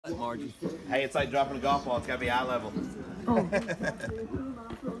Margie. Hey, it's like dropping a golf ball. It's got to be eye level. Oh.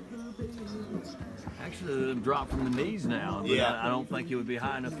 Actually, them drop from the knees now, but Yeah. I don't think it would be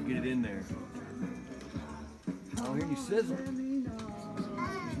high enough to get it in there. I don't hear you sizzle.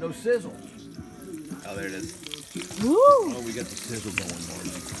 There's no sizzle. Oh, there it is. Woo! Oh, we got the sizzle going,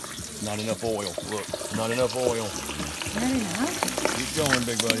 Margie. Not enough oil. Look, not enough oil. Not enough? Keep going,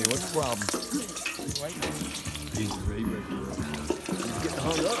 big buddy. What's the problem? He's ready. He's getting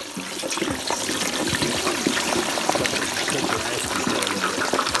hung up.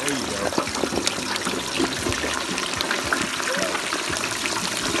 There you go.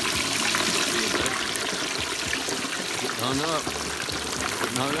 Hung up.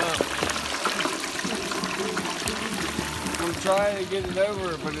 Hung up. I'm trying to get it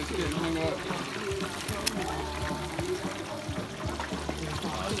over, but it's getting hung up.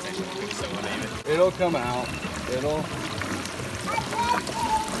 It'll come out.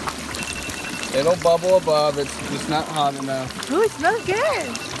 It'll bubble above. It's just not hot enough. Ooh, it smells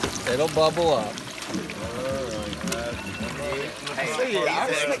good. It'll bubble up. Hey, I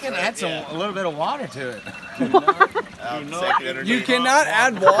was thinking add a little bit of water to it. You cannot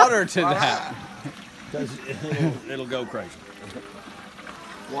add water to that. It'll go crazy.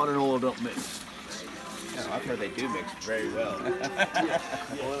 Water and oil don't mix. No, I've heard they do mix very well.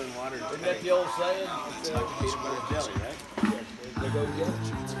 Oil and water. Isn't that the old saying? It's like peanut butter and jelly, right? They go together.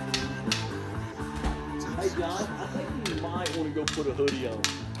 Hey John, I think you might want to go put a hoodie on.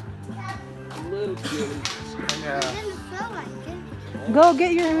 A little chilly. Go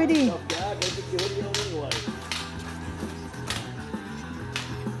get your hoodie. Tough guy, go get your hoodie on anyway.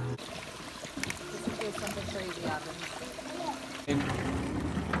 Something crazy happens.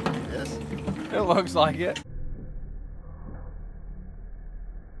 Yes. It looks like it.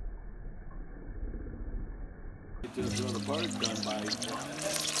 Get to the other part done by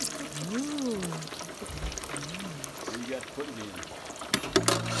Ooh. where you got to put it in. You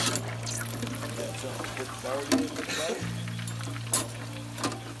got something to put the bird in, put the bird.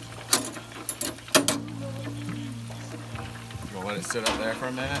 You gonna let it sit up there for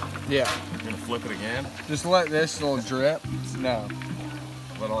a minute? Yeah. You're gonna flip it again? Just let this little drip. No.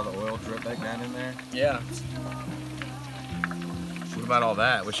 Let all the oil drip back down in there? Yeah. What about all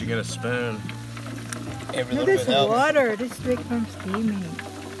that? We should get a spoon. Every No, little this bit helps. water. This is like from steaming.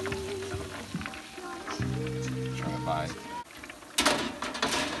 Try to bite.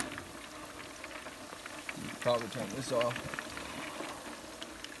 Probably turn this off.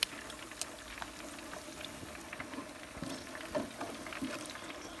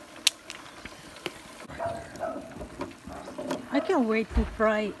 I can't wait to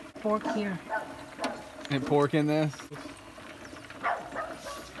fry pork here. And pork in this.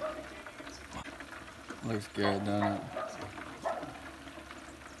 Looks good, doesn't it?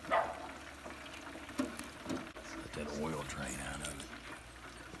 Let that oil drain out of it.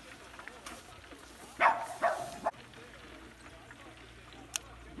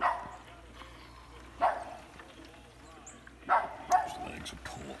 Those legs are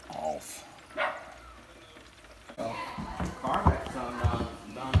pulled off. Carpet's done.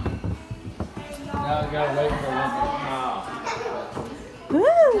 Now we gotta wait for a little bit.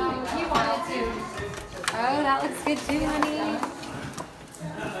 Woo! You wanted to. Oh, that looks good too, honey.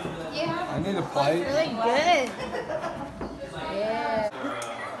 Yeah. I need a plate. Really good. Yeah.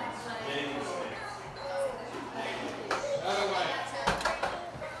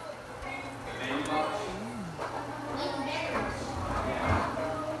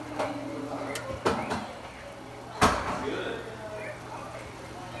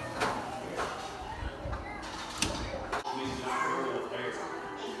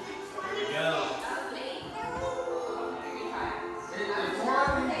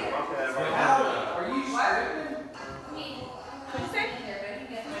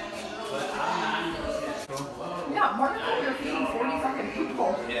 Yeah, Martin, you're feeding 40 fucking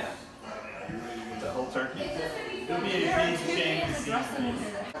people. Yeah. The whole turkey. It'll be a piece of shame to see.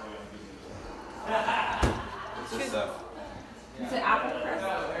 What's this stuff? It's an apple crisp.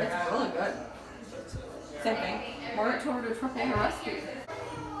 It's really good. Same thing. Martin told her to triple her recipe.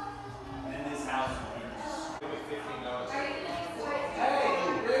 In this house.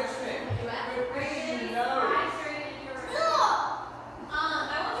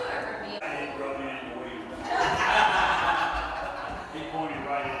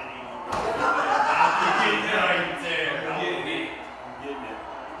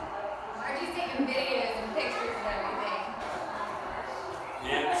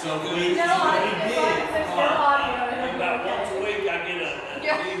 So we did. About once a week, I get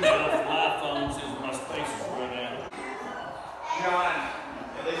an email from my phone that says my space is run out. John.